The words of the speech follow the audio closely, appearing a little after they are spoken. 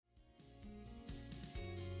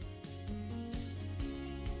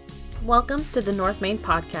Welcome to the North Main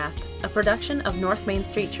Podcast, a production of North Main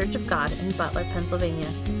Street Church of God in Butler, Pennsylvania.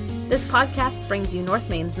 This podcast brings you North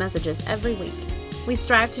Main's messages every week. We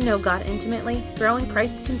strive to know God intimately, grow in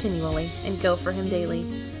Christ continually, and go for Him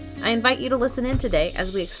daily. I invite you to listen in today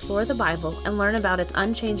as we explore the Bible and learn about its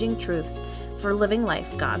unchanging truths for living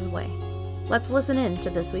life God's way. Let's listen in to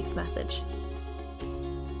this week's message.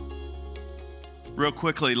 Real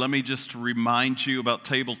quickly, let me just remind you about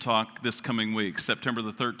Table Talk this coming week, September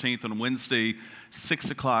the 13th on Wednesday,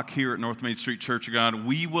 6 o'clock here at North Main Street Church of God.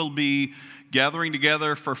 We will be gathering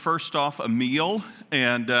together for, first off, a meal,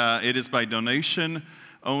 and it is by donation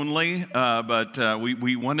only, but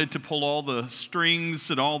we wanted to pull all the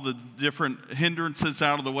strings and all the different hindrances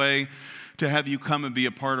out of the way to have you come and be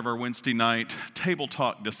a part of our Wednesday night Table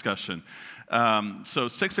Talk discussion. So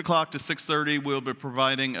 6 o'clock to 6:30, we'll be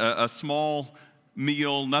providing a small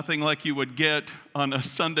meal, nothing like you would get on a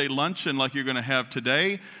Sunday luncheon like you're going to have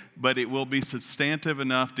today, but it will be substantive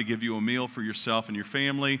enough to give you a meal for yourself and your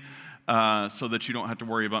family so that you don't have to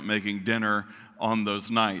worry about making dinner on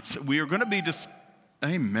those nights. We are going to be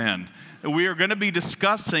Amen. We are going to be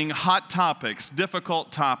discussing hot topics,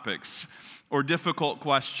 difficult topics, or difficult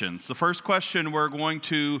questions. The first question we're going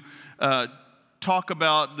to talk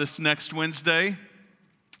about this next Wednesday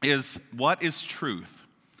is, what is truth?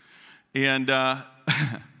 And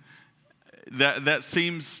that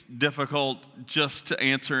seems difficult just to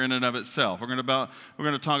answer in and of itself. We're going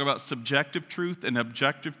to talk about subjective truth and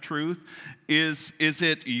objective truth. Is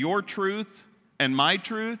it your truth and my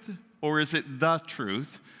truth, or is it the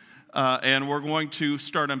truth? And we're going to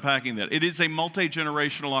start unpacking that. It is a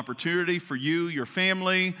multi-generational opportunity for you, your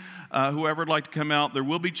family, whoever would like to come out. There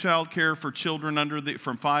will be childcare for children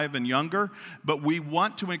from 5 and younger, but we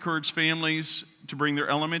want to encourage families to bring their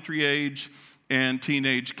elementary age and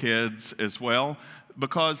teenage kids as well,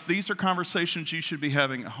 because these are conversations you should be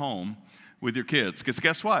having at home with your kids. Because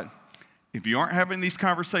guess what? If you aren't having these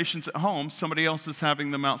conversations at home, somebody else is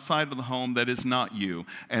having them outside of the home that is not you.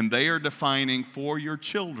 And they are defining for your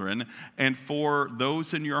children and for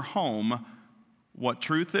those in your home what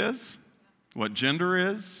truth is, what gender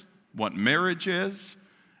is, what marriage is.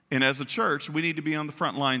 And as a church, we need to be on the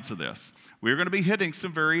front lines of this. We're going to be hitting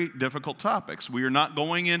some very difficult topics. We are not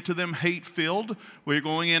going into them hate-filled. We're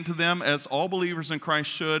going into them, as all believers in Christ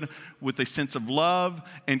should, with a sense of love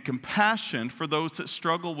and compassion for those that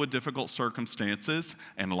struggle with difficult circumstances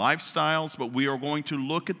and lifestyles. But we are going to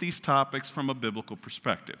look at these topics from a biblical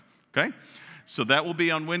perspective, okay? So that will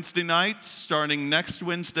be on Wednesday nights, starting next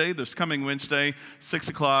Wednesday, this coming Wednesday, 6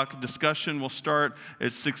 o'clock. Discussion will start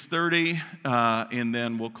at 6:30, and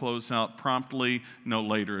then we'll close out promptly no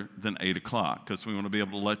later than 8 o'clock, because we want to be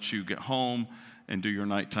able to let you get home and do your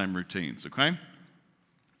nighttime routines, okay?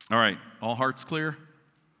 All right, all hearts clear?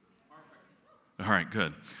 All right,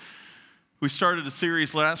 good. We started a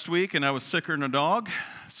series last week, and I was sicker than a dog.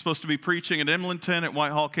 Supposed to be preaching at Emlenton at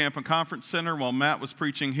Whitehall Camp and Conference Center while Matt was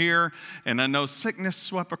preaching here, and I know sickness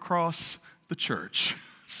swept across the church.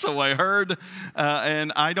 So I heard,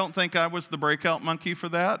 and I don't think I was the breakout monkey for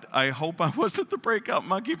that. I hope I wasn't the breakout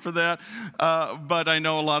monkey for that, but I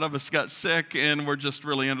know a lot of us got sick, and we're just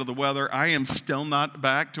really under the weather. I am still not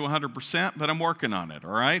back to 100%, but I'm working on it,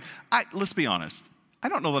 all right? Let's be honest. I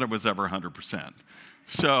don't know that I was ever 100%.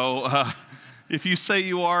 So if you say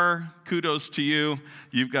you are, kudos to you.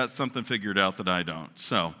 You've got something figured out that I don't.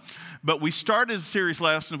 But we started a series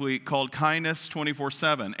last week called Kindness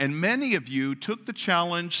 24/7. And many of you took the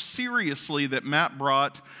challenge seriously that Matt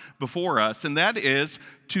brought before us, and that is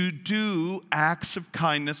to do acts of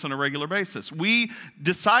kindness on a regular basis. We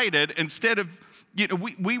decided, instead of,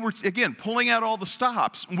 we were, again, pulling out all the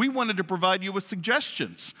stops, we wanted to provide you with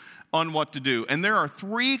suggestions on what to do. And there are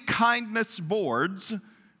 3 kindness boards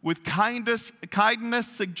with kindness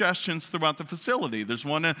suggestions throughout the facility. There's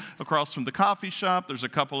one across from the coffee shop. There's a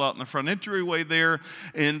couple out in the front entryway there.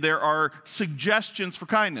 And there are suggestions for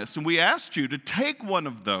kindness. And we asked you to take one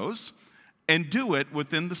of those and do it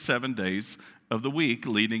within the 7 days of the week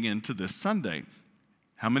leading into this Sunday.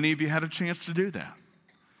 How many of you had a chance to do that?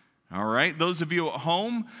 All right, those of you at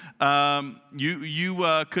home,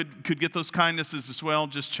 you could get those kindnesses as well.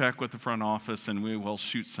 Just check with the front office, and we will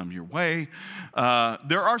shoot some your way.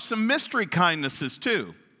 There are some mystery kindnesses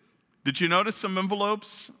too. Did you notice some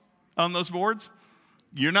envelopes on those boards?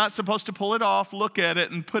 You're not supposed to pull it off, look at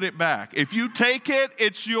it, and put it back. If you take it,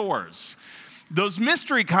 it's yours. Those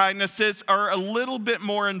mystery kindnesses are a little bit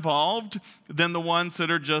more involved than the ones that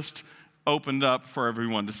are just opened up for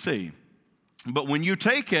everyone to see. But when you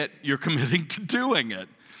take it, you're committing to doing it.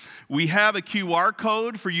 We have a QR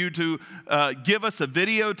code for you to give us a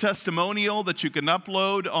video testimonial that you can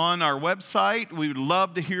upload on our website. We would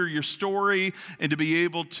love to hear your story and to be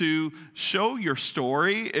able to show your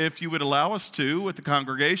story if you would allow us to with the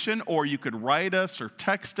congregation, or you could write us or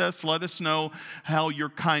text us. Let us know how your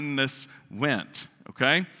kindness went,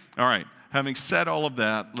 okay? All right, having said all of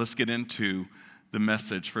that, let's get into the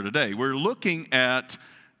message for today. We're looking at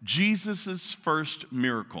Jesus' first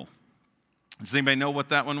miracle. Does anybody know what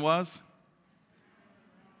that one was?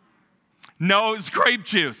 No, it was grape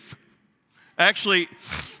juice. Actually,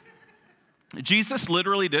 Jesus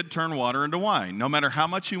literally did turn water into wine. No matter how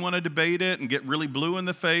much you want to debate it and get really blue in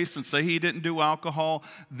the face and say he didn't do alcohol,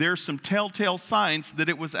 there's some telltale signs that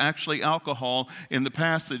it was actually alcohol in the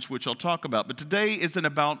passage, which I'll talk about. But today isn't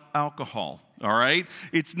about alcohol, all right?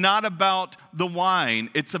 It's not about the wine.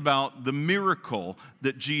 It's about the miracle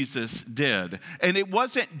that Jesus did. And it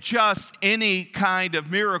wasn't just any kind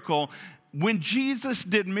of miracle. When Jesus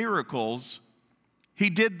did miracles, he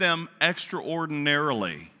did them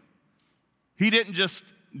extraordinarily. He didn't just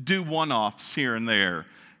do one-offs here and there.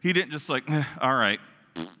 He didn't just all right,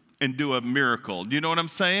 and do a miracle. Do you know what I'm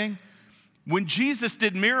saying? When Jesus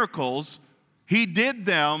did miracles, he did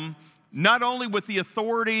them not only with the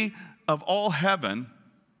authority of all heaven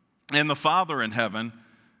and the Father in heaven,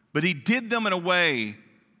 but he did them in a way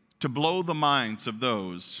to blow the minds of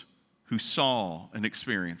those who saw and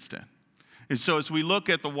experienced it. And so as we look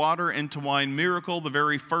at the water into wine miracle, the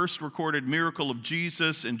very first recorded miracle of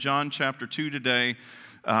Jesus in John chapter 2 today,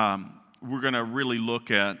 we're going to really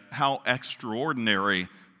look at how extraordinary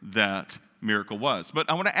that miracle was. But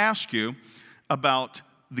I want to ask you about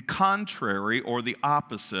the contrary or the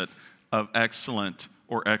opposite of excellent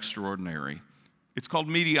or extraordinary. It's called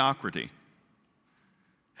mediocrity.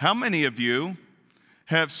 How many of you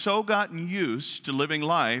have so gotten used to living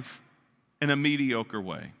life in a mediocre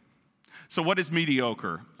way? So what is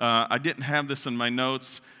mediocre? I didn't have this in my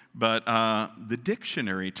notes, but the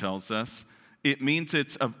dictionary tells us it means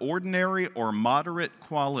it's of ordinary or moderate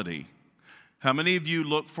quality. How many of you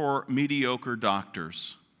look for mediocre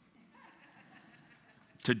doctors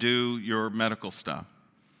to do your medical stuff?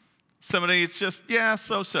 Somebody, it's just,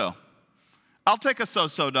 so-so. I'll take a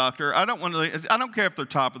so-so doctor. I don't care if they're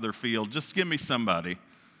top of their field. Just give me somebody,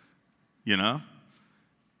 you know?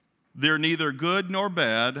 They're neither good nor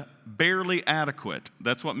bad, barely adequate.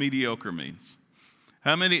 That's what mediocre means.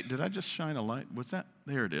 How many, did I just shine a light? What's that?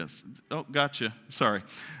 There it is. Oh, gotcha. Sorry.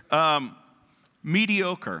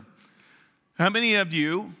 Mediocre. How many of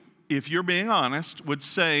you, if you're being honest, would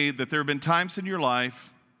say that there have been times in your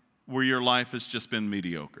life where your life has just been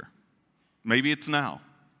mediocre? Maybe it's now.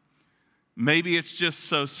 Maybe it's just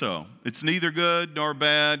so-so. It's neither good nor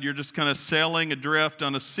bad. You're just kind of sailing adrift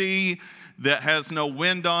on a sea that has no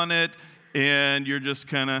wind on it, and you're just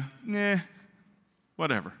kind of,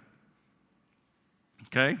 whatever.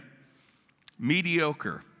 Okay?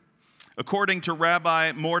 Mediocre. According to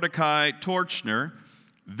Rabbi Mordecai Torchner,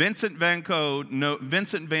 Vincent van Gogh,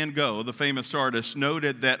 the famous artist,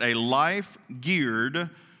 noted that a life geared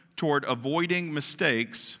toward avoiding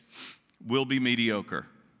mistakes will be mediocre.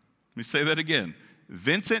 Let me say that again.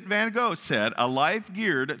 Vincent van Gogh said, a life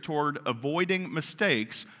geared toward avoiding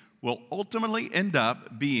mistakes will ultimately end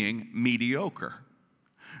up being mediocre.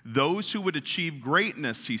 Those who would achieve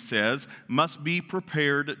greatness, he says, must be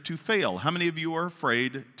prepared to fail. How many of you are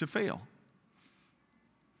afraid to fail?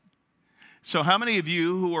 So how many of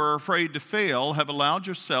you who are afraid to fail have allowed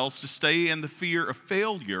yourselves to stay in the fear of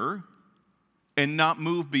failure and not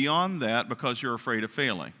move beyond that because you're afraid of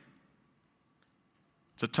failing?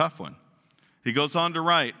 It's a tough one. He goes on to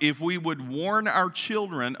write, if we would warn our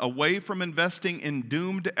children away from investing in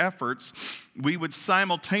doomed efforts, we would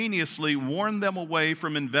simultaneously warn them away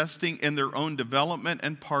from investing in their own development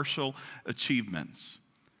and partial achievements.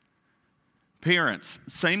 Parents,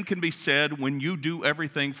 same can be said when you do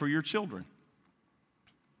everything for your children.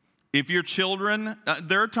 If your children,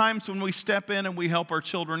 there are times when we step in and we help our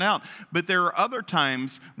children out, but there are other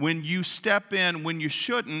times when you step in when you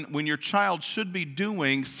shouldn't, when your child should be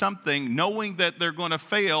doing something knowing that they're going to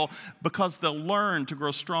fail because they'll learn to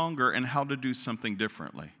grow stronger and how to do something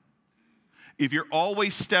differently. If you're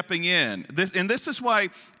always stepping in, this is why,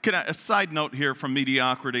 a side note here from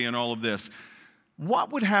mediocrity and all of this,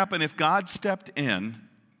 what would happen if God stepped in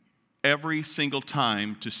every single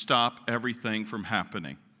time to stop everything from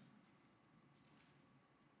happening?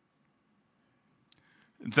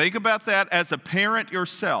 Think about that as a parent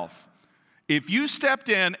yourself. If you stepped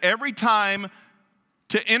in every time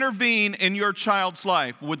to intervene in your child's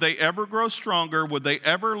life, would they ever grow stronger? Would they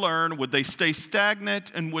ever learn? Would they stay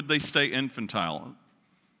stagnant? And would they stay infantile?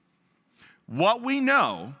 What we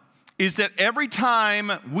know is that every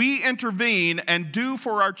time we intervene and do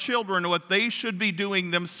for our children what they should be doing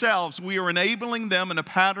themselves, we are enabling them in a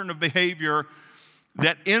pattern of behavior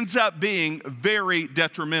that ends up being very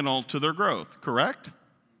detrimental to their growth, correct?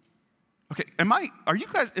 Okay, are you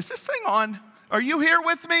guys, is this thing on? Are you here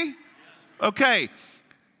with me? Okay.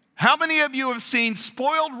 How many of you have seen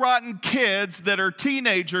spoiled, rotten kids that are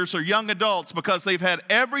teenagers or young adults because they've had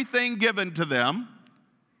everything given to them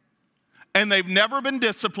and they've never been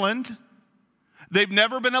disciplined, they've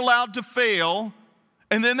never been allowed to fail,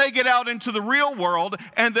 and then they get out into the real world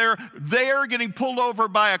and they're getting pulled over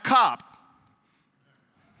by a cop?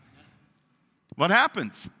 What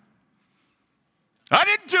happens? I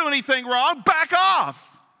didn't do anything wrong. Back off.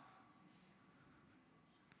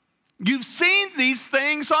 You've seen these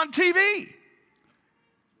things on TV.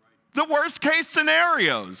 The worst case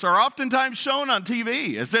scenarios are oftentimes shown on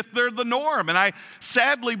TV as if they're the norm, and I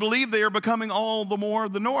sadly believe they are becoming all the more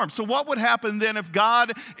the norm. So what would happen then if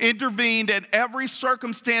God intervened in every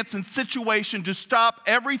circumstance and situation to stop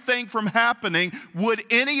everything from happening? Would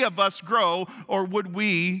any of us grow, or would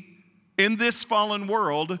we, in this fallen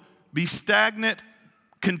world, be stagnant,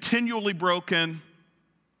 continually broken,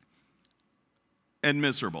 and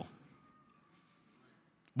miserable?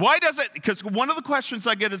 Why doesn't, because one of the questions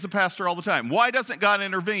I get as a pastor all the time, why doesn't God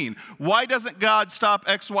intervene? Why doesn't God stop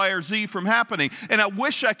X, Y, or Z from happening? And I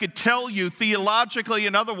wish I could tell you theologically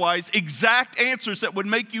and otherwise exact answers that would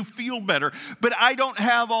make you feel better, but I don't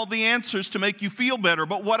have all the answers to make you feel better.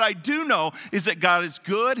 But what I do know is that God is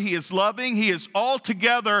good, He is loving, He is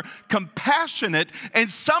altogether compassionate, and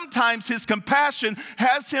sometimes His compassion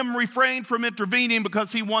has Him refrain from intervening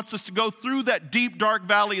because He wants us to go through that deep, dark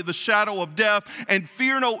valley of the shadow of death and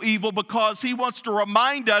fear no evil, because He wants to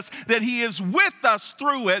remind us that He is with us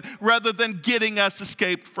through it rather than getting us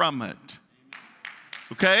escaped from it.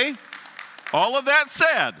 Okay? All of that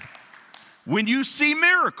said, when you see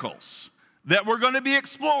miracles that we're going to be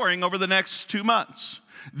exploring over the next 2 months,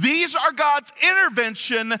 these are God's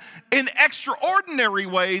intervention in extraordinary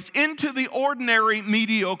ways into the ordinary,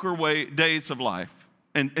 mediocre days of life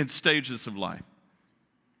and stages of life.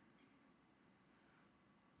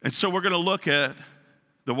 And so we're going to look at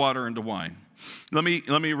the water into wine. Let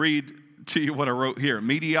me read to you what I wrote here.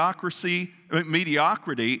 Mediocrity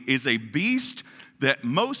is a beast that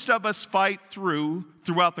most of us fight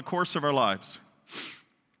throughout the course of our lives.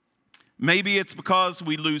 Maybe it's because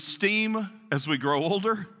we lose steam as we grow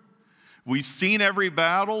older. We've seen every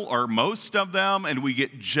battle, or most of them, and we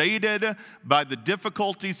get jaded by the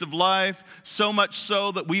difficulties of life, so much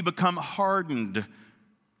so that we become hardened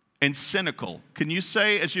and cynical. Can you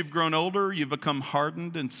say as you've grown older, you've become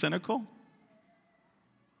hardened and cynical?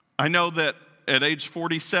 I know that at age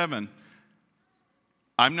 47,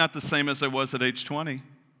 I'm not the same as I was at age 20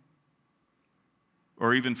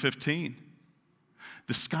 or even 15.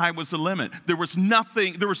 The sky was the limit. There was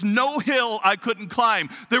no hill I couldn't climb.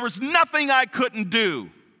 There was nothing I couldn't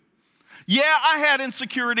do. Yeah, I had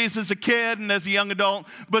insecurities as a kid and as a young adult,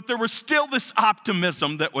 but there was still this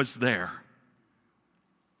optimism that was there.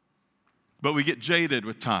 But we get jaded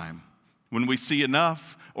with time when we see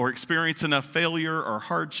enough or experience enough failure or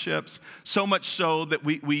hardships, so much so that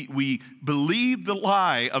we believe the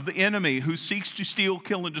lie of the enemy who seeks to steal,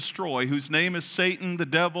 kill, and destroy, whose name is Satan, the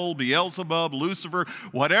devil, Beelzebub, Lucifer,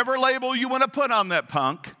 whatever label you want to put on that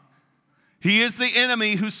punk. He is the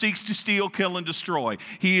enemy who seeks to steal, kill, and destroy.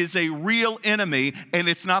 He is a real enemy, and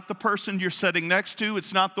it's not the person you're sitting next to.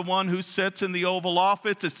 It's not the one who sits in the Oval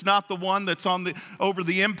Office. It's not the one that's over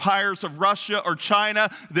the empires of Russia or China.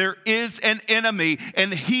 There is an enemy,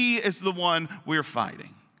 and he is the one we're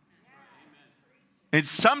fighting. And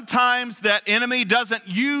sometimes that enemy doesn't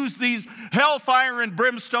use these hellfire and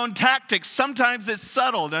brimstone tactics. Sometimes it's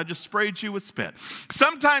subtle, and I just sprayed you with spit.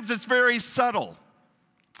 Sometimes it's very subtle.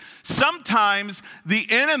 Sometimes the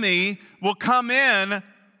enemy will come in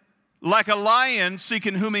like a lion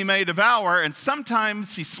seeking whom he may devour, and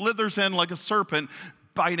sometimes he slithers in like a serpent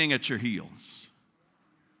biting at your heels.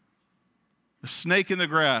 A snake in the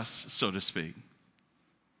grass, so to speak.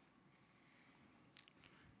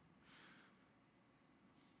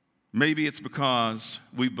 Maybe it's because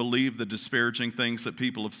we believe the disparaging things that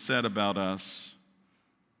people have said about us,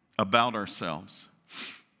 about ourselves.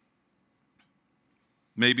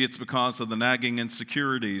 Maybe it's because of the nagging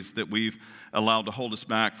insecurities that we've allowed to hold us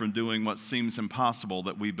back from doing what seems impossible,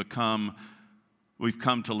 that we've come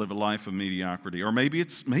to live a life of mediocrity. Or maybe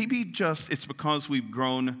it's because we've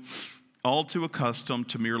grown all too accustomed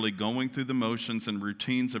to merely going through the motions and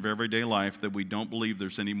routines of everyday life that we don't believe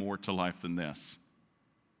there's any more to life than this.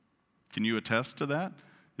 Can you attest to that?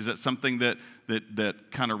 Is that something that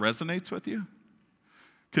kind of resonates with you?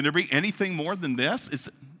 Can there be anything more than this?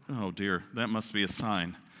 Oh dear, that must be a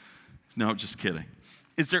sign. No, just kidding.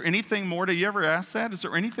 Is there anything more? Do you ever ask that? Is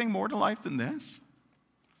there anything more to life than this?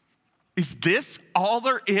 Is this all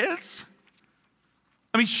there is?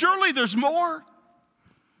 I mean, surely there's more.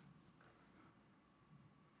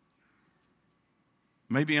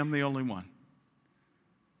 Maybe I'm the only one.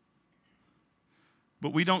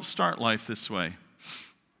 But we don't start life this way.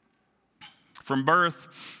 From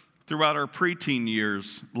birth throughout our preteen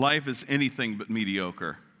years, life is anything but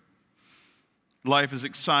mediocre. Life is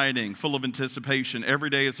exciting, full of anticipation. Every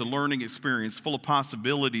day is a learning experience, full of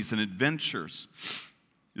possibilities and adventures.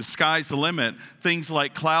 The sky's the limit. Things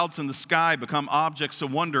like clouds in the sky become objects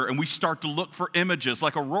of wonder, and we start to look for images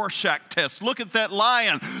like a Rorschach test. Look at that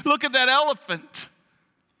lion. Look at that elephant.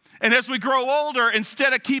 And as we grow older,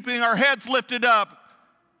 instead of keeping our heads lifted up,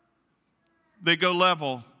 they go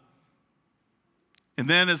level. And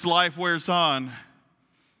then as life wears on,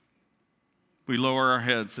 we lower our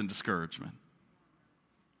heads in discouragement.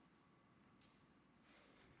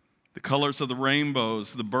 The colors of the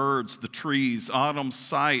rainbows, the birds, the trees, autumn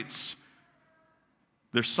sights,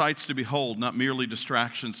 they're sights to behold, not merely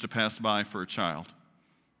distractions to pass by for a child.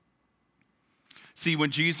 See, when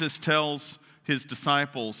Jesus tells his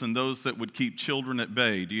disciples and those that would keep children at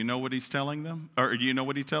bay, do you know what he's telling them? Or do you know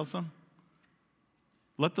what he tells them?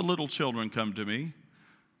 Let the little children come to me,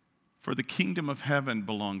 for the kingdom of heaven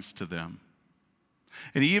belongs to them.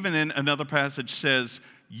 And he even in another passage says,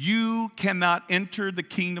 you cannot enter the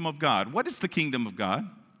kingdom of God. What is the kingdom of God?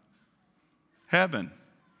 Heaven.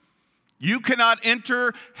 You cannot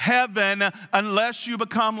enter heaven unless you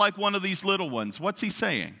become like one of these little ones. What's he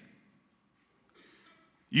saying?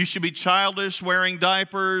 You should be childish, wearing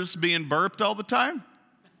diapers, being burped all the time?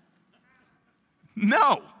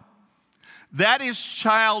 No. That is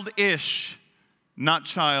childish, not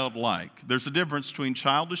childlike. There's a difference between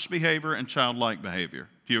childish behavior and childlike behavior.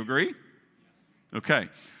 Do you agree? Okay.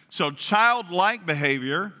 So childlike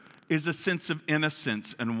behavior is a sense of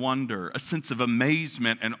innocence and wonder, a sense of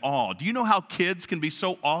amazement and awe. Do you know how kids can be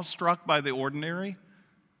so awestruck by the ordinary?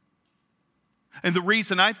 And the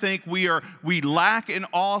reason I think we lack in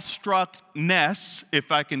awestruckness,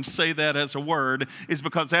 if I can say that as a word, is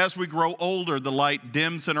because as we grow older, the light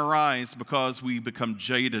dims in our eyes because we become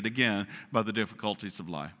jaded again by the difficulties of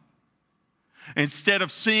life. Instead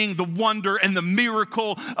of seeing the wonder and the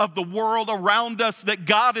miracle of the world around us that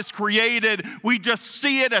God has created, we just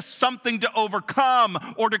see it as something to overcome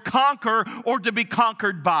or to conquer or to be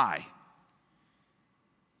conquered by.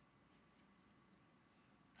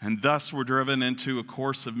 And thus we're driven into a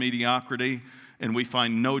course of mediocrity, and we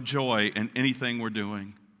find no joy in anything we're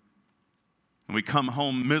doing. And we come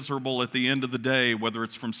home miserable at the end of the day, whether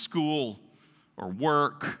it's from school or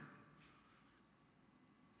work.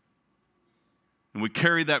 And we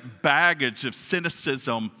carry that baggage of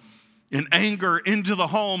cynicism and anger into the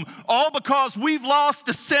home, all because we've lost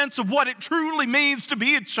a sense of what it truly means to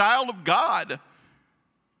be a child of God.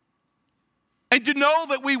 And to know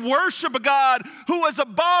that we worship a God who is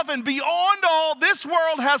above and beyond all this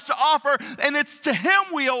world has to offer, and it's to him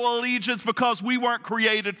we owe allegiance because we weren't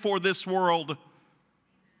created for this world.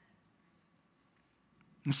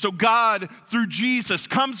 And so God, through Jesus,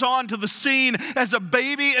 comes onto the scene as a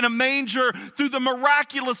baby in a manger through the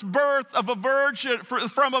miraculous birth of a virgin,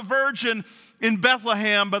 from a virgin in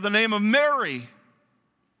Bethlehem by the name of Mary.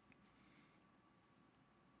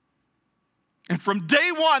 And from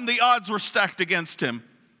day one, the odds were stacked against him.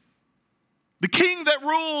 The king that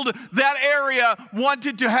ruled that area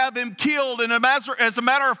wanted to have him killed. And as a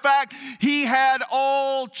matter of fact, he had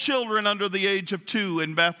all children under the age of 2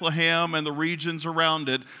 in Bethlehem and the regions around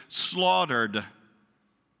it slaughtered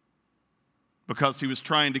because he was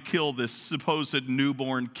trying to kill this supposed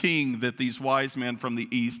newborn king that these wise men from the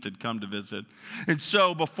east had come to visit. And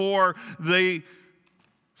so before they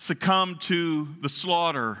succumbed to the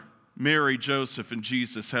slaughter, Mary, Joseph, and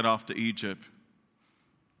Jesus head off to Egypt,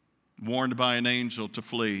 warned by an angel to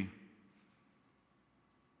flee.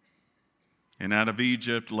 And out of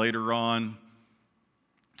Egypt, later on,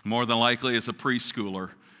 more than likely as a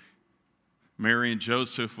preschooler, Mary and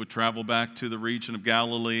Joseph would travel back to the region of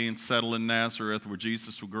Galilee and settle in Nazareth, where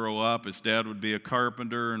Jesus would grow up. His dad would be a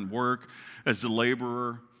carpenter and work as a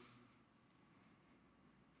laborer.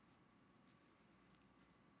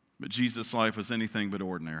 But Jesus' life was anything but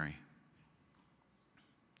ordinary.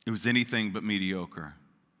 It was anything but mediocre.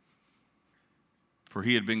 For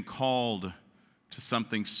he had been called to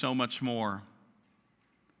something so much more.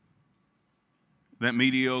 That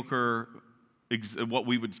mediocre, what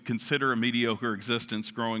we would consider a mediocre existence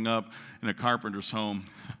growing up in a carpenter's home,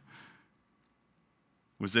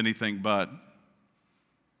 was anything but.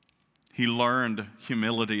 He learned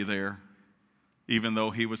humility there, even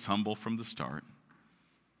though he was humble from the start.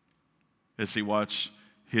 As he watched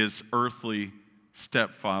his earthly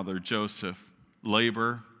stepfather, Joseph,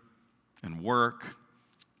 labor and work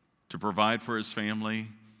to provide for his family,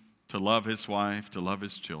 to love his wife, to love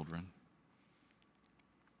his children.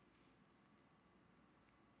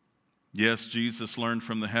 Yes, Jesus learned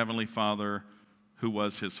from the Heavenly Father who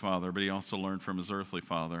was his father, but he also learned from his earthly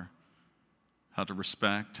father how to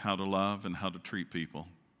respect, how to love, and how to treat people.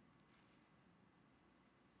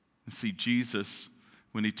 You see, Jesus,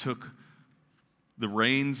 when he took the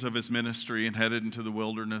reins of his ministry and headed into the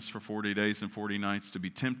wilderness for 40 days and 40 nights to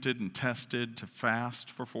be tempted and tested, to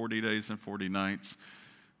fast for 40 days and 40 nights,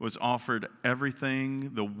 was offered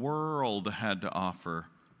everything the world had to offer,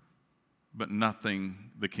 but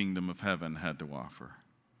nothing the kingdom of heaven had to offer.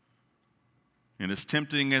 And as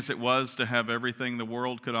tempting as it was to have everything the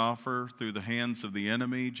world could offer through the hands of the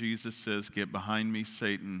enemy, Jesus says, "Get behind me,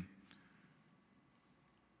 Satan."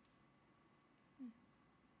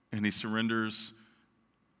 And he surrenders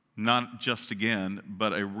not just again,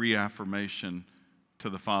 but a reaffirmation to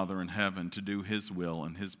the Father in heaven to do his will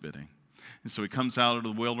and his bidding. And so he comes out of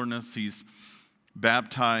the wilderness. He's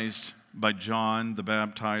baptized by John the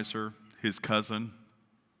baptizer, his cousin.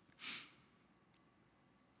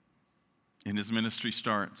 And his ministry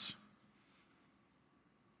starts.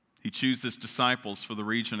 He chooses disciples for the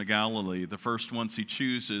region of Galilee. The first ones he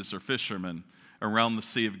chooses are fishermen around the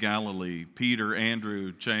Sea of Galilee: Peter,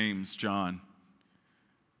 Andrew, James, John.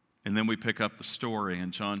 And then we pick up the story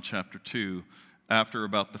in John chapter 2 after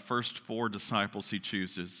about the first 4 disciples he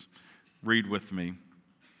chooses. Read with me.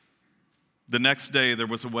 The next day there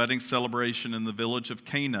was a wedding celebration in the village of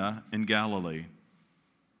Cana in Galilee.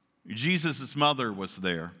 Jesus' mother was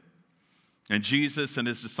there, and Jesus and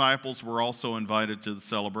his disciples were also invited to the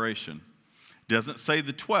celebration. It doesn't say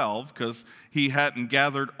the 12 because he hadn't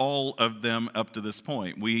gathered all of them up to this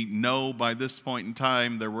point. We know by this point in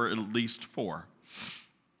time there were at least 4.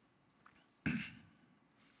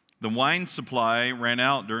 The wine supply ran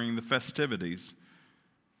out during the festivities,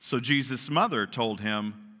 so Jesus' mother told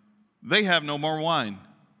him, "They have no more wine."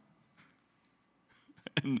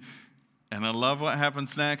 And I love what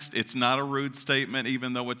happens next. It's not a rude statement,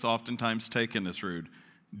 even though it's oftentimes taken as rude.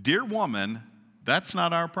 "Dear woman, that's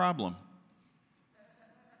not our problem.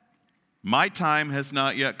 My time has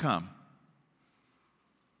not yet come."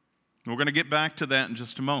 We're going to get back to that in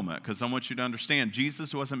just a moment, because I want you to understand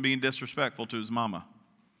Jesus wasn't being disrespectful to his mama.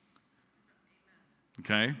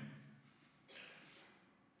 Okay?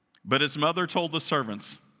 But his mother told the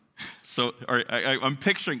servants. So I'm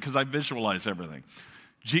picturing, because I visualize everything.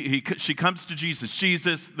 She comes to Jesus.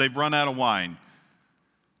 "Jesus, they've run out of wine."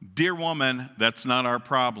 "Dear woman, that's not our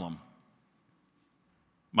problem.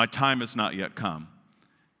 My time has not yet come."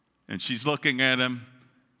 And she's looking at him.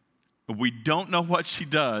 We don't know what she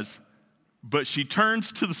does, but she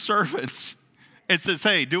turns to the servants and says,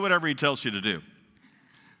 "Hey, do whatever he tells you to do."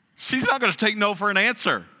 She's not going to take no for an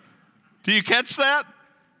answer. Do you catch that?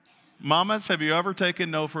 Mamas, have you ever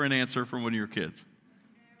taken no for an answer from one of your kids?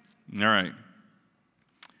 All right.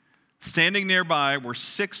 Standing nearby were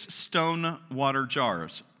 6 stone water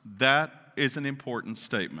jars. That is an important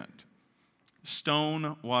statement.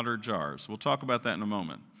 Stone water jars. We'll talk about that in a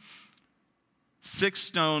moment. 6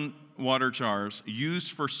 stone water jars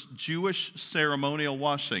used for Jewish ceremonial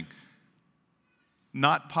washing.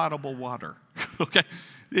 Not potable water. Okay?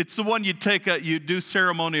 It's the one you do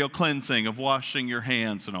ceremonial cleansing of washing your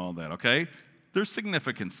hands and all that, okay? There's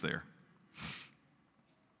significance there.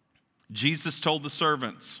 Jesus told the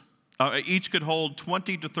servants, each could hold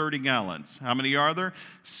 20 to 30 gallons. How many are there?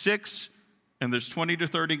 6, and there's 20 to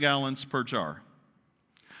 30 gallons per jar.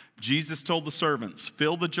 Jesus told the servants,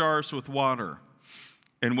 "Fill the jars with water."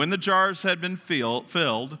 And when the jars had been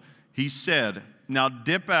filled, he said, "Now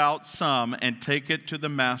dip out some and take it to the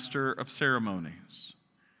master of ceremonies."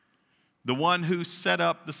 The one who set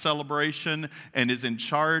up the celebration and is in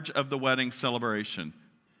charge of the wedding celebration.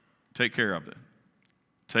 Take care of it.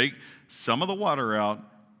 Take some of the water out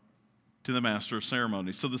to the master of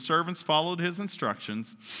ceremonies. So the servants followed his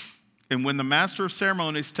instructions, and when the master of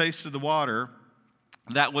ceremonies tasted the water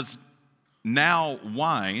that was now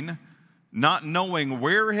wine, not knowing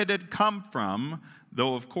where it had come from,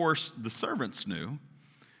 though of course the servants knew,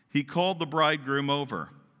 he called the bridegroom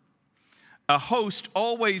over. "A host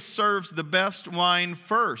always serves the best wine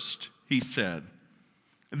first," he said.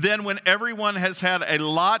 "Then when everyone has had a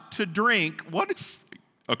lot to drink,"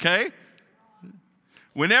 okay?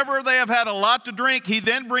 "Whenever they have had a lot to drink, he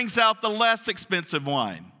then brings out the less expensive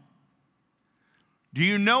wine." Do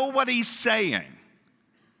you know what he's saying?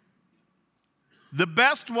 the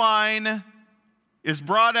best wine is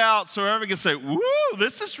brought out so everyone can say, woo,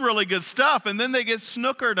 this is really good stuff. And then they get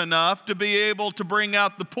snookered enough to be able to bring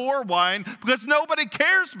out the poor wine because nobody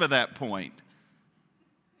cares by that point.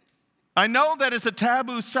 I know that is a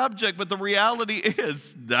taboo subject, but the reality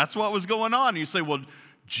is that's what was going on. You say, well,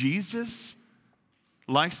 Jesus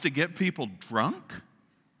likes to get people drunk?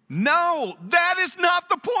 No, that is not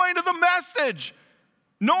the point of the message,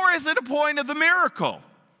 nor is it a point of the miracle,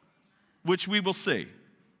 which we will see.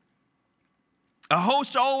 A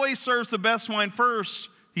host always serves the best wine first,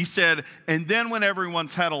 he said, and then when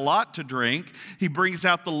everyone's had a lot to drink, he brings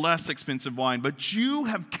out the less expensive wine. But you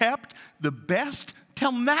have kept the best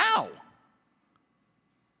till now.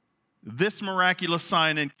 This miraculous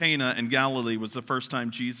sign in Cana in Galilee was the first time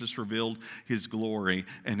Jesus revealed his glory,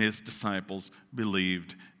 and his disciples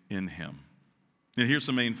believed in him. And here's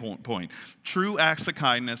the main point. True acts of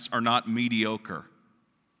kindness are not mediocre.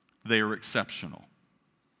 They are exceptional.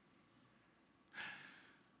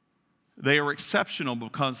 They are exceptional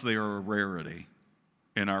because they are a rarity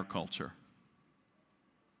in our culture.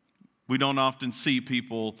 We don't often see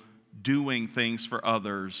people doing things for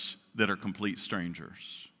others that are complete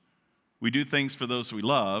strangers. We do things for those we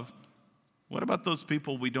love. What about those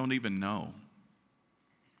people we don't even know?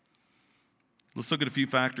 Let's look at a few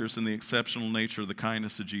factors in the exceptional nature of the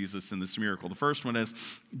kindness of Jesus in this miracle. The first one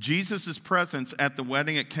is Jesus' presence at the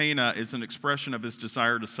wedding at Cana is an expression of his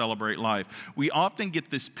desire to celebrate life. We often get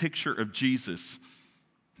this picture of Jesus,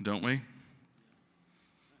 don't we?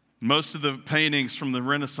 Most of the paintings from the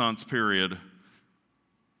Renaissance period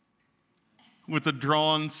with a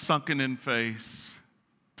drawn, sunken-in face,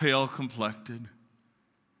 pale complected.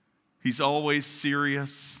 He's always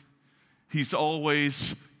serious. He's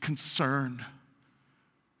always concerned.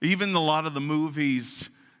 Even a lot of the movies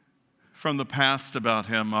from the past about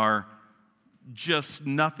him are just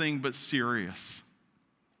nothing but serious.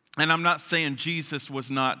 And I'm not saying Jesus was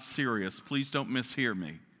not serious. Please don't mishear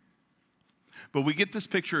me. But we get this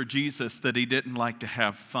picture of Jesus that he didn't like to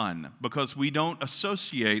have fun because we don't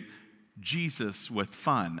associate Jesus with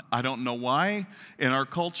fun. I don't know why in our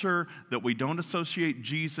culture that we don't associate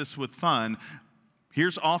Jesus with fun.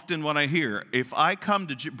 Here's often what I hear. If I come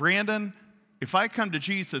to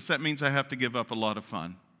Jesus, that means I have to give up a lot of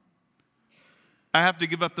fun. I have to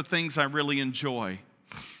give up the things I really enjoy.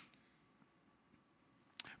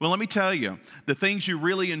 Well, let me tell you, the things you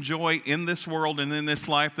really enjoy in this world and in this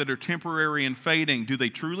life that are temporary and fading, do they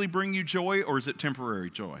truly bring you joy, or is it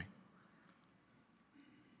temporary joy?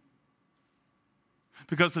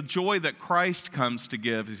 Because the joy that Christ comes to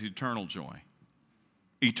give is eternal joy,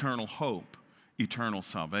 eternal hope, eternal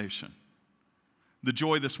salvation. The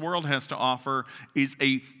joy this world has to offer is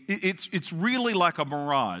it's really like a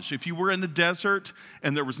mirage. If you were in the desert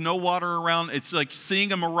and there was no water around, it's like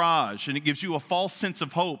seeing a mirage, and it gives you a false sense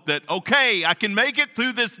of hope that, okay, I can make it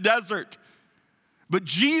through this desert. But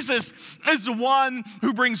Jesus is the one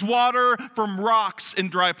who brings water from rocks in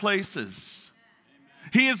dry places.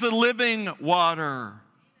 He is the living water.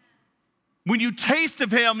 When you taste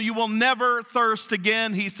of him, you will never thirst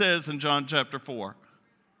again, he says in John chapter 4.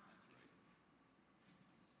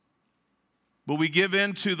 But we give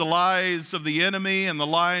in to the lies of the enemy and the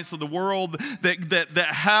lies of the world that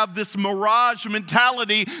have this mirage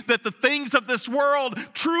mentality that the things of this world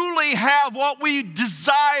truly have what we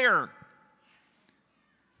desire.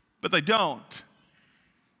 But they don't.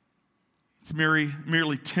 It's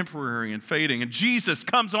merely temporary and fading. And Jesus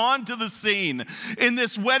comes onto the scene in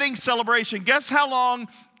this wedding celebration. Guess how long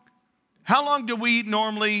do we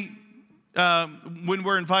normally, when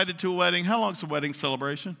we're invited to a wedding, how long is a wedding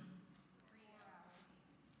celebration?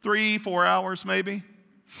 3-4 hours maybe,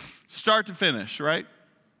 start to finish, right?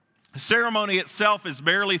 The ceremony itself is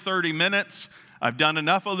barely 30 minutes. I've done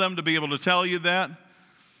enough of them to be able to tell you that.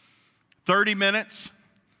 30 minutes.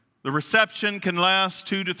 The reception can last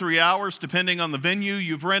 2 to 3 hours, depending on the venue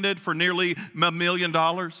you've rented for nearly $1 million.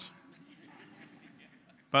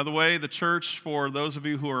 By the way, the church, for those of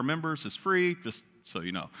you who are members, is free, just so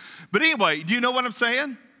you know. But anyway, do you know what I'm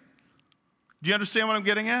saying? Do you understand what I'm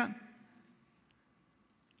getting at?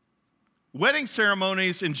 Wedding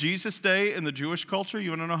ceremonies in Jesus' day in the Jewish culture,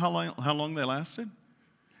 you want to know how long they lasted?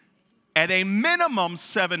 At a minimum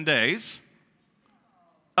 7 days,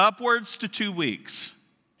 upwards to 2 weeks.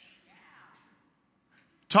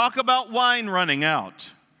 Talk about wine running out.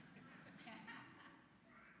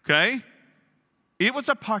 Okay? It was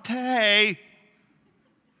a party.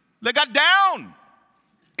 They got down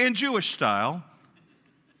in Jewish style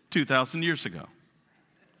 2,000 years ago.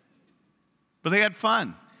 But they had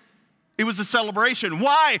fun. It was a celebration.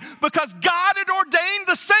 Why? Because God had ordained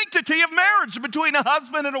the sanctity of marriage between a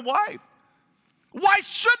husband and a wife. Why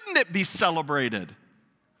shouldn't it be celebrated?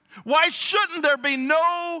 Why shouldn't there be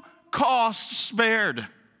no cost spared?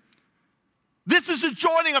 This is a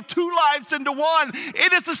joining of two lives into one.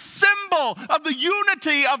 It is a symbol of the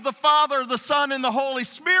unity of the Father, the Son, and the Holy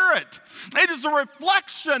Spirit. It is a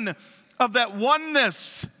reflection of that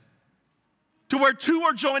oneness to where two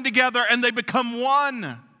are joined together and they become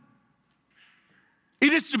one.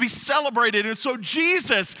 It is to be celebrated. And so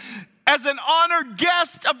Jesus, as an honored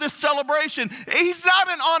guest of this celebration, he's not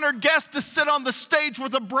an honored guest to sit on the stage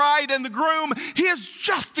with the bride and the groom. He is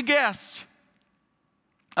just a guest,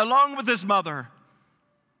 along with his mother.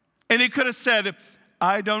 And he could have said,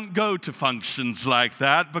 I don't go to functions like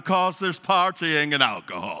that because there's partying and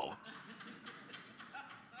alcohol.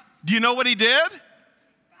 Do you know what he did?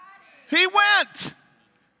 He went.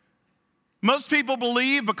 Most people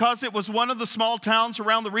believe because it was one of the small towns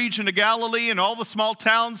around the region of Galilee, and all the small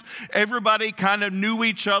towns, everybody kind of knew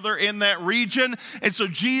each other in that region. And so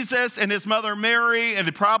Jesus and his mother Mary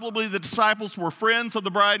and probably the disciples were friends of the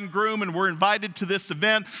bride and groom and were invited to this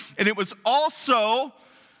event. And it was also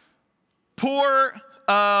poor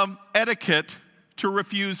etiquette to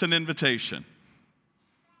refuse an invitation.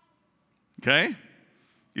 Okay?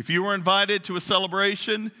 If you were invited to a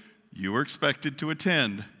celebration, you were expected to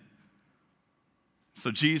attend. So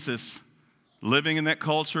Jesus, living in that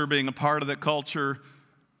culture, being a part of that culture,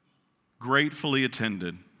 gratefully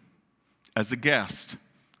attended as a guest,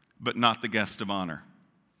 but not the guest of honor.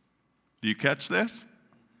 Do you catch this?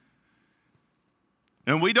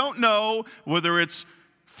 And we don't know whether it's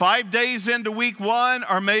 5 days into week 1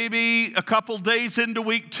 or maybe a couple days into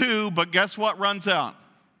week 2, but guess what runs out?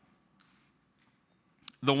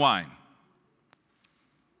 The wine.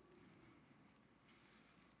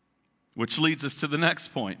 Which leads us to the next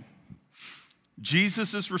point.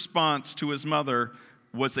 Jesus' response to his mother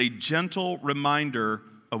was a gentle reminder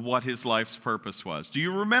of what his life's purpose was. Do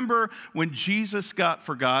you remember when Jesus got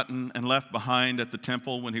forgotten and left behind at the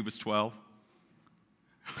temple when he was 12?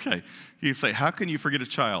 Okay, you say, how can you forget a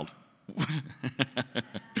child?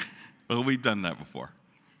 Well, we've done that before.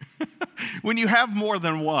 When you have more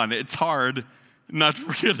than one, it's hard not to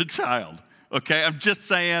forget a child. Okay, I'm just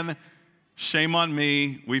saying, shame on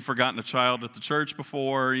me. We've forgotten a child at the church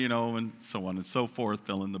before, and so on and so forth,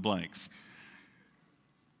 fill in the blanks.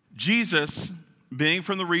 Jesus, being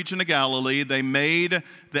from the region of Galilee, they made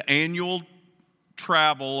the annual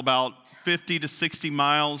travel about 50 to 60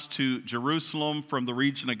 miles to Jerusalem from the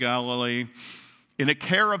region of Galilee in a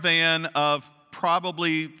caravan of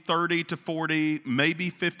probably 30 to 40,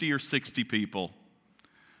 maybe 50 or 60 people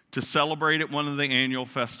to celebrate at one of the annual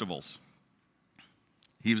festivals.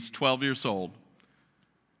 He was 12 years old.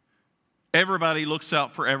 Everybody looks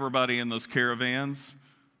out for everybody in those caravans.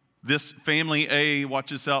 This family A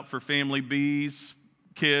watches out for family B's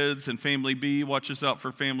kids, and family B watches out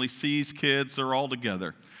for family C's kids. They're all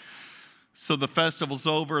together. So the festival's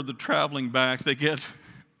over, they're traveling back. They get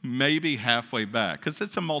maybe halfway back, because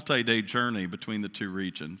it's a multi-day journey between the two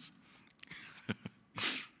regions.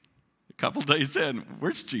 A couple days in,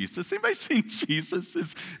 where's Jesus? Anybody seen Jesus?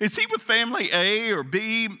 Is he with family A or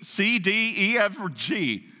B, C, D, E, F, or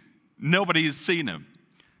G? Nobody has seen him.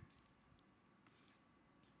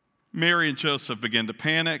 Mary and Joseph begin to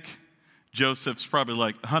panic. Joseph's probably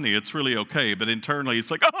like, honey, it's really okay. But internally, he's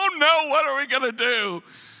like, oh no, what are we going to do?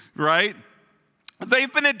 Right?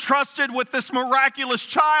 They've been entrusted with this miraculous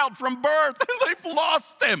child from birth, and they've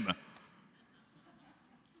lost him.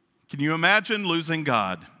 Can you imagine losing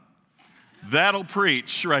God? That'll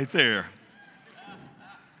preach right there.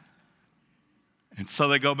 And so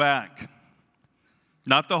they go back.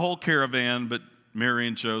 Not the whole caravan, but Mary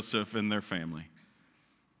and Joseph and their family.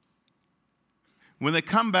 When they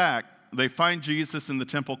come back, they find Jesus in the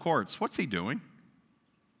temple courts. What's he doing?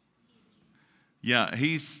 Yeah,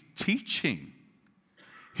 he's teaching.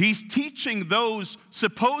 He's teaching those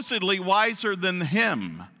supposedly wiser than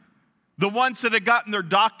him, the ones that had gotten their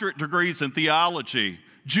doctorate degrees in theology,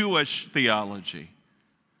 Jewish theology.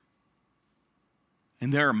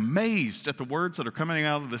 And they're amazed at the words that are coming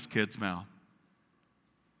out of this kid's mouth.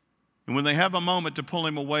 And when they have a moment to pull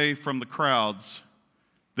him away from the crowds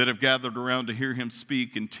that have gathered around to hear him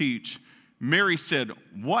speak and teach, Mary said,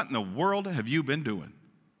 what in the world have you been doing?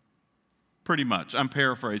 Pretty much. I'm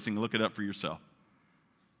paraphrasing. Look it up for yourself.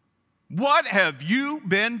 What have you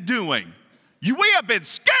been doing? We have been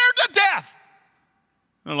scared to death.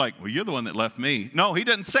 They're like, well, you're the one that left me. No, he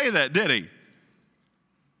didn't say that, did he?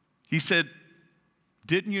 He said,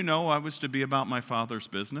 didn't you know I was to be about my Father's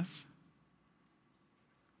business?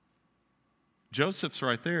 Joseph's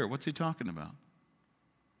right there. What's he talking about?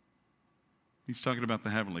 He's talking about the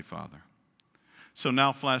Heavenly Father. So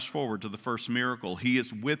now flash forward to the first miracle. He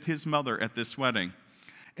is with his mother at this wedding,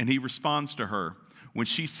 and he responds to her. When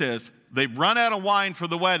she says, they've run out of wine for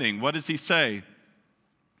the wedding, what does he say?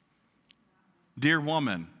 Dear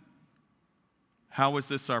woman, how is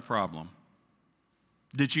this our problem?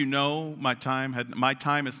 Did you know my time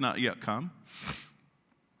has not yet come?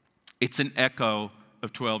 It's an echo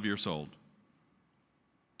of 12 years old.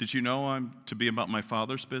 Did you know I'm to be about my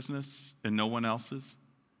Father's business and no one else's?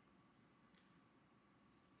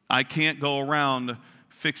 I can't go around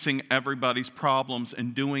fixing everybody's problems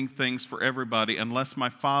and doing things for everybody unless my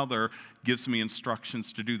Father gives me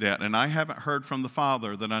instructions to do that. And I haven't heard from the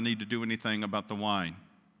Father that I need to do anything about the wine.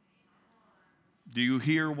 Do you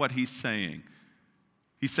hear what he's saying?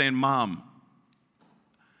 He's saying, Mom,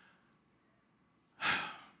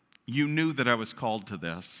 you knew that I was called to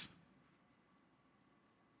this.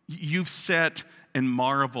 You've sat and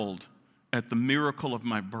marveled at the miracle of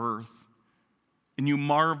my birth. And you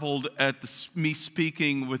marveled at me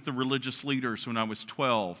speaking with the religious leaders when I was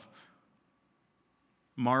 12.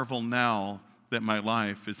 Marvel now that my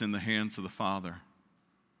life is in the hands of the Father.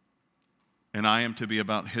 And I am to be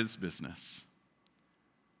about his business.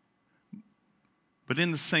 But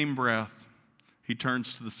in the same breath, he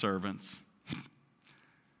turns to the servants,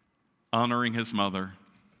 honoring his mother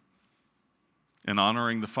and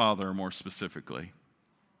honoring the Father more specifically.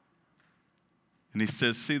 And he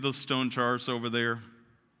says, see those stone jars over there?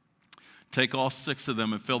 Take all 6 of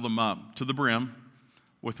them and fill them up to the brim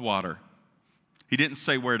with water. He didn't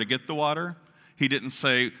say where to get the water. He didn't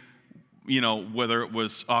say, whether it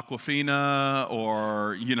was Aquafina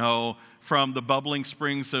or, from the bubbling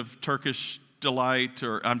springs of Turkish Delight,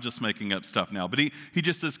 or I'm just making up stuff now. But he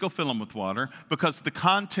just says, go fill them with water, because the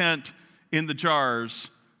content in the jars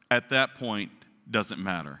at that point doesn't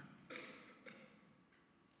matter.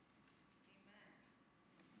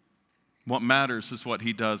 What matters is what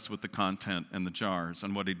he does with the content in the jars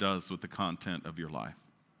and what he does with the content of your life.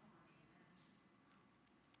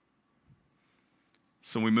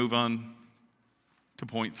 So we move on to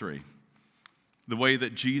point 3. The way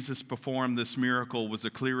that Jesus performed this miracle was a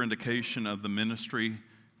clear indication of the ministry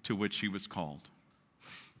to which he was called.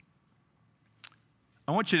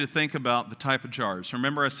 I want you to think about the type of jars.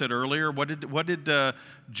 Remember I said earlier, what did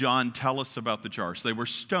John tell us about the jars? They were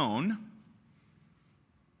stone.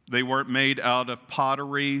 They weren't made out of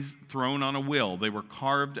pottery thrown on a wheel. They were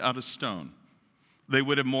carved out of stone. They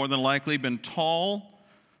would have more than likely been tall,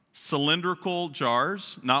 cylindrical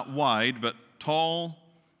jars, not wide, but tall,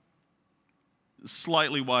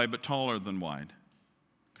 slightly wide, but taller than wide.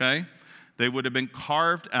 Okay? They would have been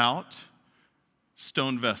carved out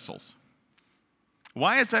stone vessels.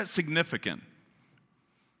 Why is that significant?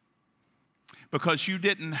 Because you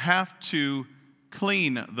didn't have to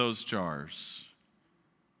clean those jars.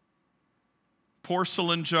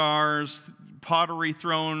 Porcelain jars, pottery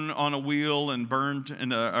thrown on a wheel and burned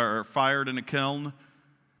or fired in a kiln,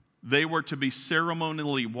 they were to be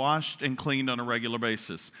ceremonially washed and cleaned on a regular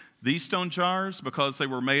basis. These stone jars, because they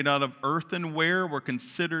were made out of earthenware, were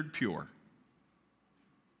considered pure.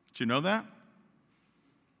 Did you know that?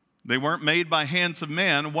 They weren't made by hands of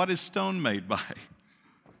man. What is stone made by?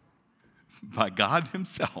 By God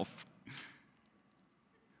himself.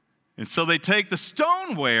 And so they take the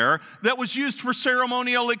stoneware that was used for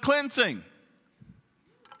ceremonial cleansing.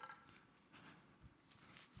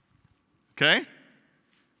 Okay?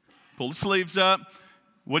 Pull the sleeves up.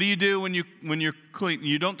 What do you do when you're clean?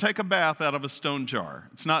 You don't take a bath out of a stone jar.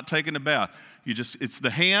 It's not taking a bath. It's the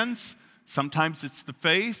hands. Sometimes it's the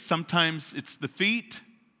face. Sometimes it's the feet.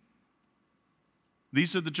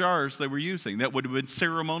 These are the jars they were using that would have been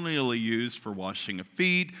ceremonially used for washing of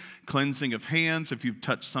feet, cleansing of hands if you've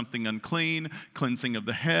touched something unclean, cleansing of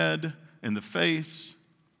the head and the face.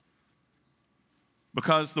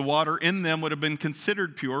 Because the water in them would have been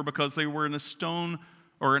considered pure because they were in a stone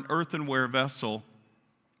or an earthenware vessel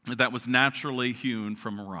that was naturally hewn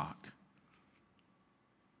from a rock.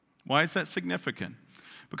 Why is that significant?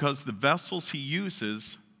 Because the vessels he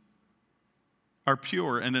uses are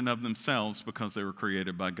pure in and of themselves because they were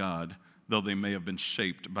created by God, though they may have been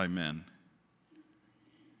shaped by men.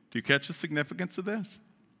 Do you catch the significance of this?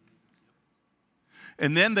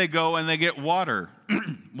 And then they go and they get water.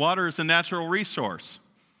 Water is a natural resource.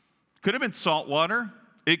 Could have been salt water.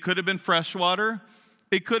 It could have been fresh water.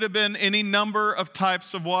 It could have been any number of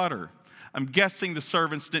types of water. I'm guessing the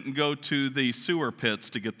servants didn't go to the sewer pits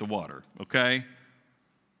to get the water, okay?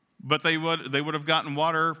 But they would have gotten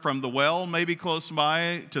water from the well, maybe close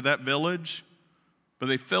by to that village. But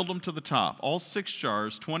they filled them to the top, all 6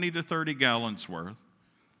 jars, 20 to 30 gallons worth,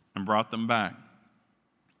 and brought them back.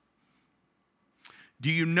 Do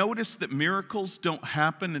you notice that miracles don't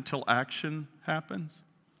happen until action happens?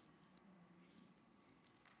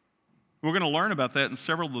 We're going to learn about that in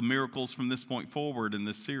several of the miracles from this point forward in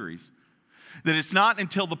this series. That it's not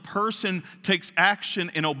until the person takes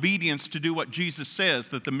action in obedience to do what Jesus says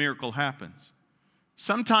that the miracle happens.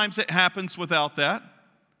 Sometimes it happens without that,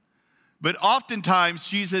 but oftentimes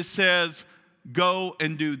Jesus says, go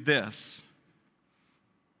and do this.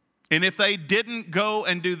 And if they didn't go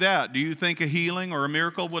and do that, do you think a healing or a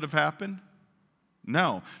miracle would have happened?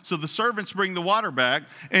 No. So the servants bring the water back,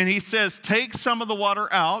 and he says, take some of the water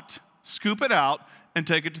out, scoop it out, and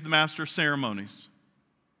take it to the master of ceremonies.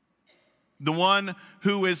 The one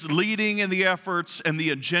who is leading in the efforts and the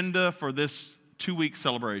agenda for this 2-week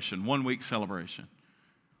celebration, 1-week celebration.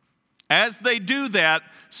 As they do that,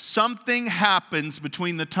 something happens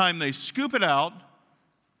between the time they scoop it out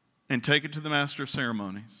and take it to the master of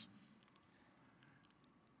ceremonies.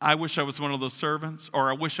 I wish I was one of those servants, or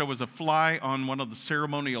I wish I was a fly on one of the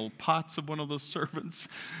ceremonial pots of one of those servants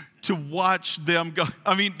to watch them go.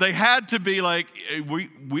 I mean, they had to be like,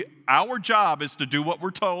 our job is to do what we're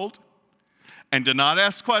told and to not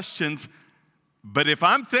ask questions. But if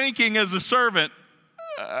I'm thinking as a servant,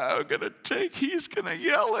 he's going to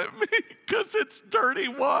yell at me because it's dirty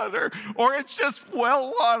water or it's just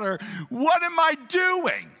well water. What am I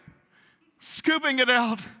doing? Scooping it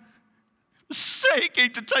out,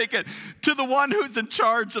 shaking to take it to the one who's in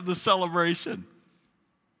charge of the celebration.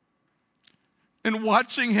 And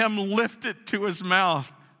watching him lift it to his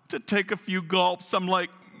mouth to take a few gulps, I'm like,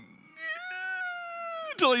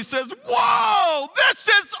 till he says, whoa, this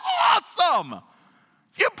is awesome.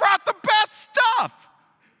 You brought the best stuff.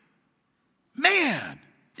 Man,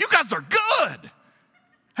 you guys are good.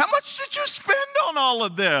 How much did you spend on all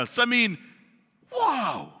of this? I mean,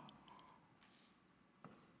 whoa.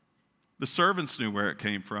 The servants knew where it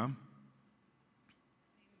came from.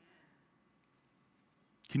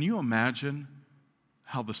 Can you imagine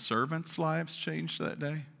how the servants' lives changed that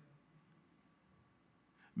day?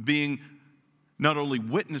 Being not only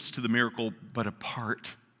witness to the miracle, but a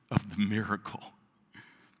part of the miracle.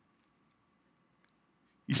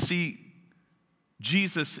 You see,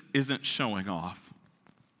 Jesus isn't showing off,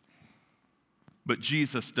 but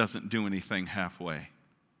Jesus doesn't do anything halfway.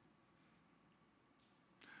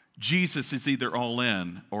 Jesus is either all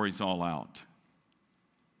in or he's all out.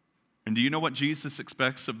 And do you know what Jesus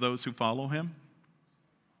expects of those who follow him?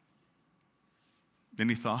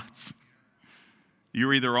 Any thoughts?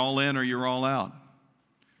 You're either all in or you're all out.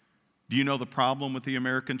 Do you know the problem with the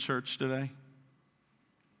American church today?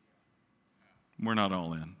 We're not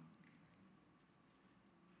all in.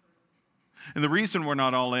 And the reason we're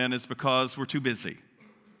not all in is because we're too busy.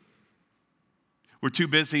 We're too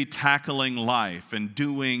busy tackling life and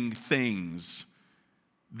doing things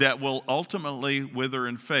that will ultimately wither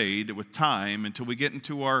and fade with time until we get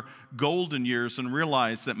into our golden years and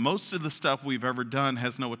realize that most of the stuff we've ever done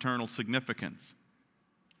has no eternal significance.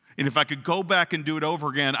 And if I could go back and do it over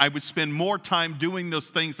again, I would spend more time doing those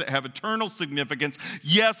things that have eternal significance.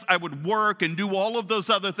 Yes, I would work and do all of those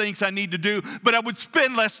other things I need to do, but I would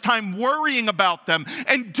spend less time worrying about them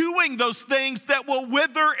and doing those things that will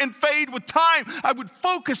wither and fade with time. I would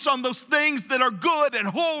focus on those things that are good and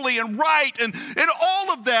holy and right and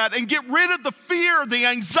all of that, and get rid of the fear, the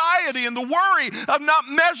anxiety, and the worry of not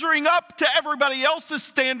measuring up to everybody else's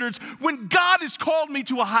standards when God has called me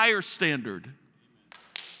to a higher standard.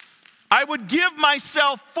 I would give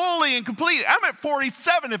myself fully and completely. I'm at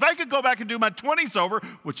 47. If I could go back and do my 20s over,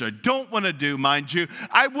 which I don't want to do, mind you,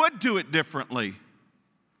 I would do it differently.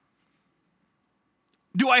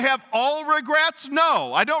 Do I have all regrets?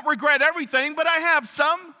 No. I don't regret everything, but I have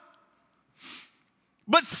some.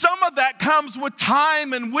 But some of that comes with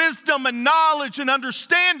time and wisdom and knowledge and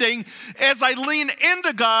understanding as I lean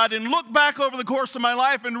into God and look back over the course of my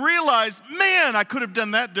life and realize, man, I could have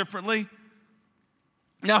done that differently.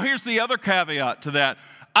 Now, here's the other caveat to that.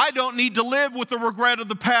 I don't need to live with the regret of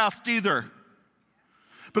the past either.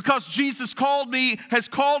 Because Jesus has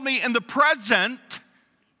called me in the present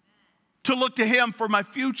to look to him for my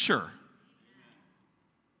future.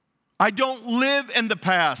 I don't live in the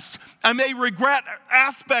past. I may regret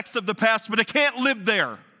aspects of the past, but I can't live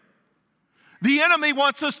there. The enemy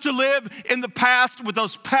wants us to live in the past with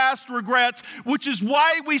those past regrets, which is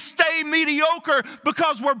why we stay mediocre,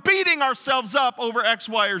 because we're beating ourselves up over X,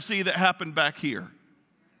 Y, or Z that happened back here.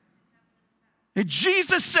 And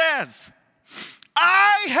Jesus says,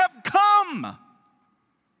 I have come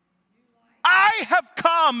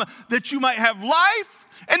that you might have life,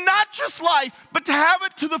 and not just life, but to have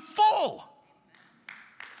it to the full.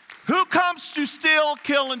 Who comes to steal,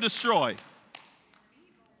 kill, and destroy?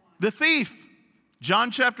 The thief.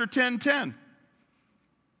 John chapter 10:10.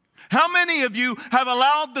 How many of you have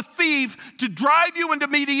allowed the thief to drive you into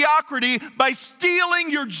mediocrity by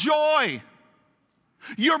stealing your joy,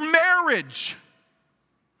 your marriage,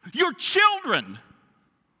 your children,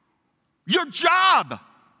 your job,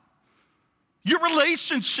 your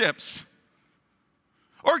relationships,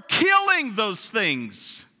 or killing those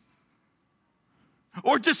things,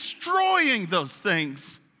 or destroying those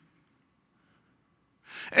things?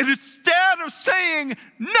 And instead of saying,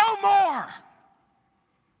 no more,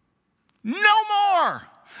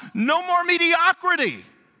 no more mediocrity,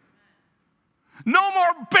 no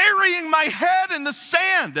more burying my head in the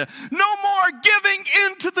sand, no more giving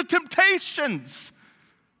in to the temptations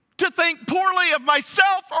to think poorly of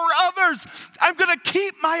myself or others. I'm going to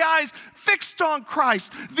keep my eyes fixed on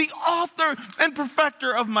Christ, the author and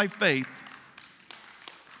perfecter of my faith.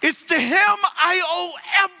 It's to him I owe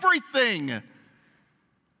everything.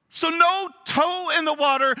 So no toe in the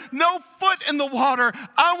water, no foot in the water.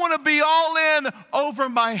 I want to be all in over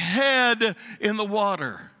my head in the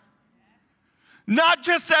water. Not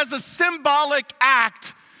just as a symbolic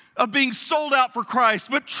act of being sold out for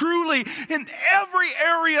Christ, but truly in every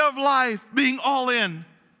area of life being all in.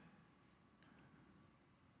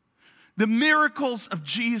 The miracles of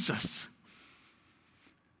Jesus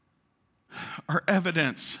are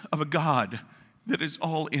evidence of a God that is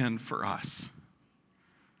all in for us.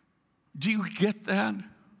 Do you get that?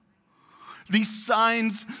 These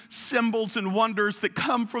signs, symbols, and wonders that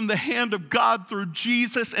come from the hand of God through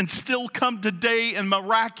Jesus and still come today in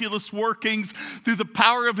miraculous workings through the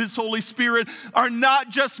power of his Holy Spirit are not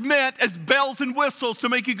just meant as bells and whistles to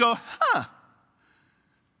make you go, huh.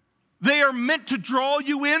 They are meant to draw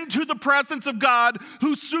you into the presence of God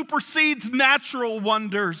who supersedes natural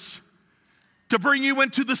wonders, to bring you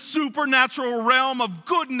into the supernatural realm of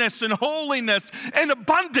goodness and holiness and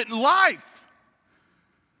abundant life.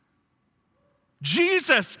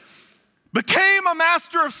 Jesus became a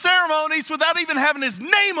master of ceremonies without even having his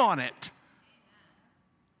name on it,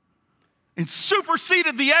 and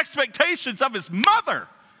superseded the expectations of his mother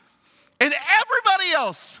and everybody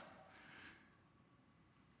else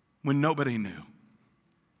when nobody knew.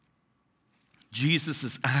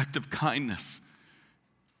 Jesus' act of kindness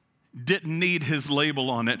didn't need his label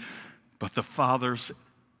on it, but the Father's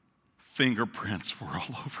fingerprints were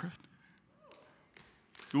all over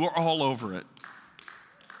it. Were all over it.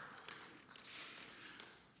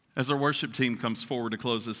 As our worship team comes forward to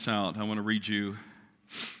close this out, I want to read you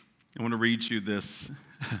this.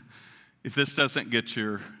 If this doesn't get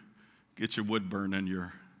your wood burning,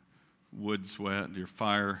 your wood sweat, your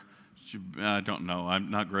fire, I don't know. I'm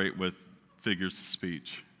not great with figures of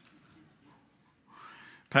speech.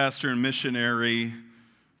 Pastor and missionary,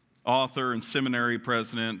 author and seminary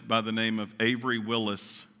president by the name of Avery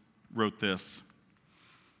Willis wrote this.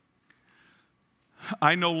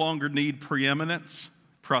 I no longer need preeminence,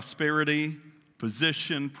 prosperity,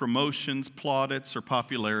 position, promotions, plaudits, or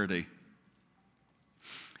popularity.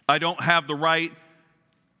 I don't have the right,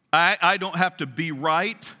 I don't have to be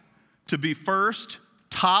right to be first,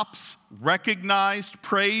 tops, recognized,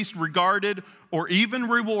 praised, regarded, or even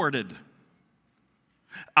rewarded.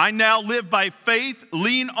 I now live by faith,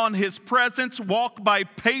 lean on his presence, walk by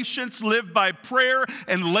patience, live by prayer,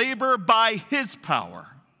 and labor by his power.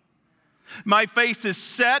 My face is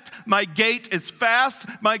set, my gait is fast,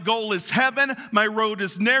 my goal is heaven, my road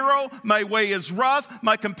is narrow, my way is rough,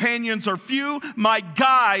 my companions are few, my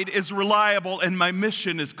guide is reliable, and my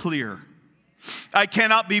mission is clear. I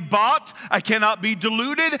cannot be bought, I cannot be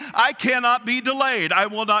deluded, I cannot be delayed. I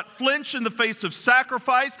will not flinch in the face of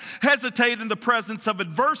sacrifice, hesitate in the presence of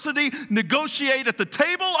adversity, negotiate at the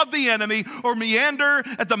table of the enemy, or meander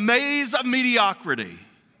at the maze of mediocrity.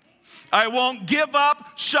 I won't give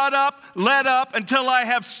up, shut up, let up until I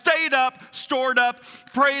have stayed up, stored up,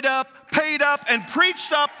 prayed up, paid up, and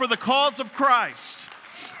preached up for the cause of Christ.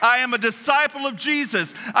 I am a disciple of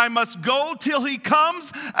Jesus. I must go till he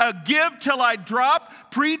comes, give till I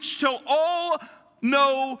drop, preach till all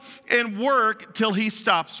know, and work till he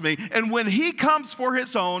stops me. And when he comes for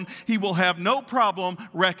his own, he will have no problem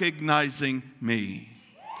recognizing me.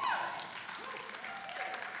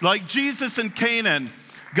 Like Jesus in Canaan,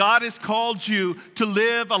 God has called you to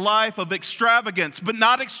live a life of extravagance, but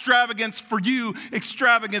not extravagance for you,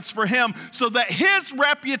 extravagance for him, so that his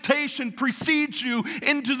reputation precedes you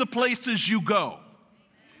into the places you go.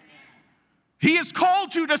 He has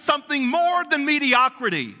called you to something more than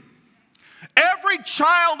mediocrity. Every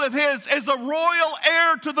child of his is a royal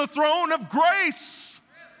heir to the throne of grace.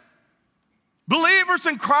 Believers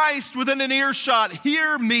in Christ within an earshot,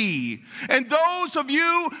 hear me. And those of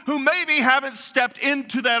you who maybe haven't stepped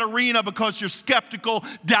into that arena because you're skeptical,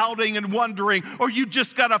 doubting, and wondering, or you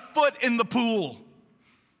just got a foot in the pool,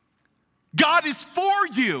 God is for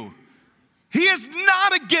you. He is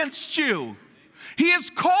not against you. He has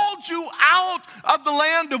called you out of the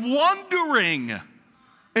land of wandering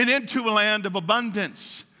and into a land of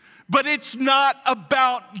abundance. But it's not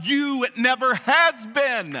about you. It never has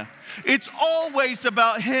been. It's always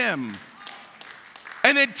about Him.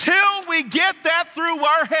 And until we get that through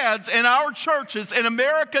our heads in our churches in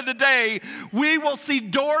America today, we will see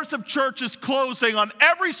doors of churches closing on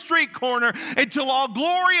every street corner until all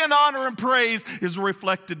glory and honor and praise is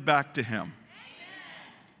reflected back to Him.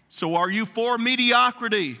 So are you for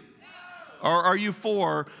mediocrity? Or are you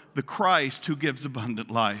for the Christ who gives abundant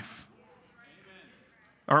life?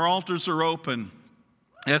 Our altars are open,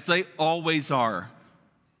 as they always are.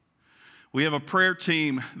 We have a prayer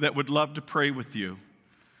team that would love to pray with you.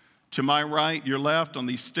 To my right, your left, on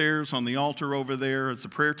these stairs, on the altar over there, as the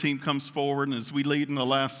prayer team comes forward and as we lead in the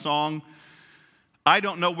last song, I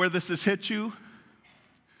don't know where this has hit you.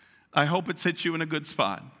 I hope it's hit you in a good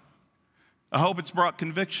spot. I hope it's brought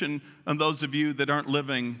conviction on those of you that aren't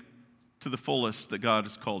living to the fullest that God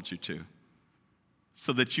has called you to,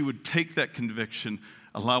 so that you would take that conviction,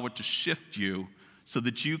 allow it to shift you, so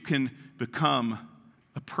that you can become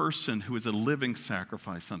a person who is a living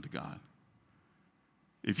sacrifice unto God.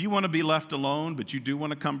 If you want to be left alone, but you do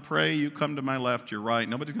want to come pray, you come to my left, your right.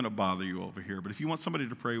 Nobody's going to bother you over here. But if you want somebody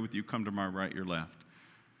to pray with you, come to my right, your left.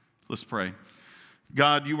 Let's pray.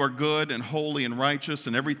 God, you are good and holy and righteous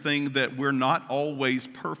and everything that we're not always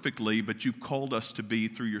perfectly, but you've called us to be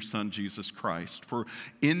through your Son, Jesus Christ. For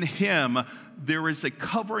in Him, there is a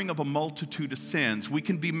covering of a multitude of sins. We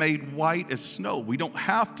can be made white as snow. We don't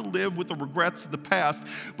have to live with the regrets of the past,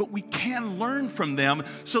 but we can learn from them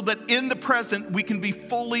so that in the present, we can be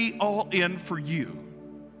fully all in for you.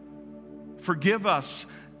 Forgive us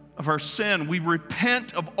of our sin. We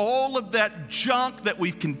repent of all of that junk that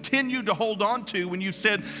we've continued to hold on to when you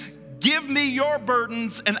said, give me your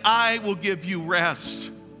burdens and I will give you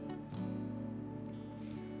rest.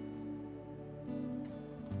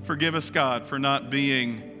 Forgive us, God, for not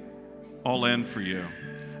being all in for you.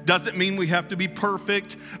 Doesn't mean we have to be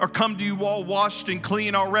perfect or come to you all washed and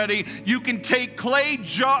clean already. You can take clay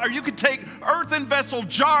jar, or you can take earthen vessel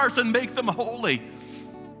jars and make them holy.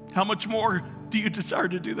 How much more do you desire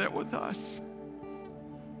to do that with us?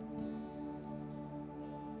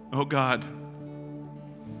 Oh God,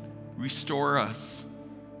 restore us.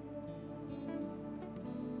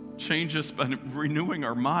 Change us by renewing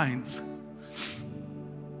our minds.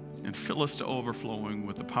 And fill us to overflowing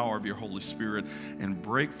with the power of your Holy Spirit and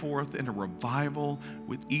break forth in a revival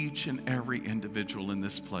with each and every individual in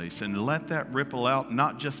this place. And let that ripple out,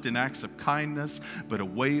 not just in acts of kindness, but a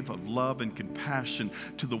wave of love and compassion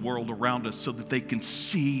to the world around us so that they can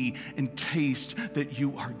see and taste that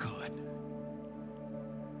you are good.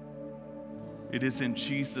 It is in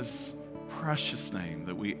Jesus' precious name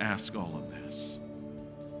that we ask all of this.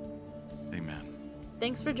 Amen.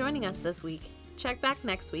 Thanks for joining us this week. Check back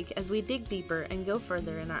next week as we dig deeper and go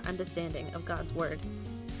further in our understanding of God's Word.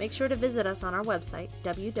 Make sure to visit us on our website,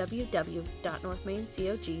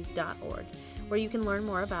 www.northmaincog.org, where you can learn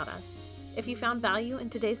more about us. If you found value in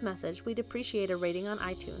today's message, we'd appreciate a rating on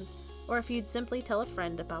iTunes, or if you'd simply tell a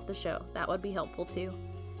friend about the show, that would be helpful too.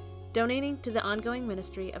 Donating to the ongoing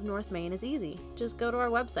ministry of North Main is easy. Just go to our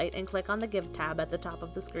website and click on the Give tab at the top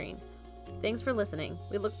of the screen. Thanks for listening.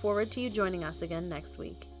 We look forward to you joining us again next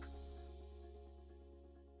week.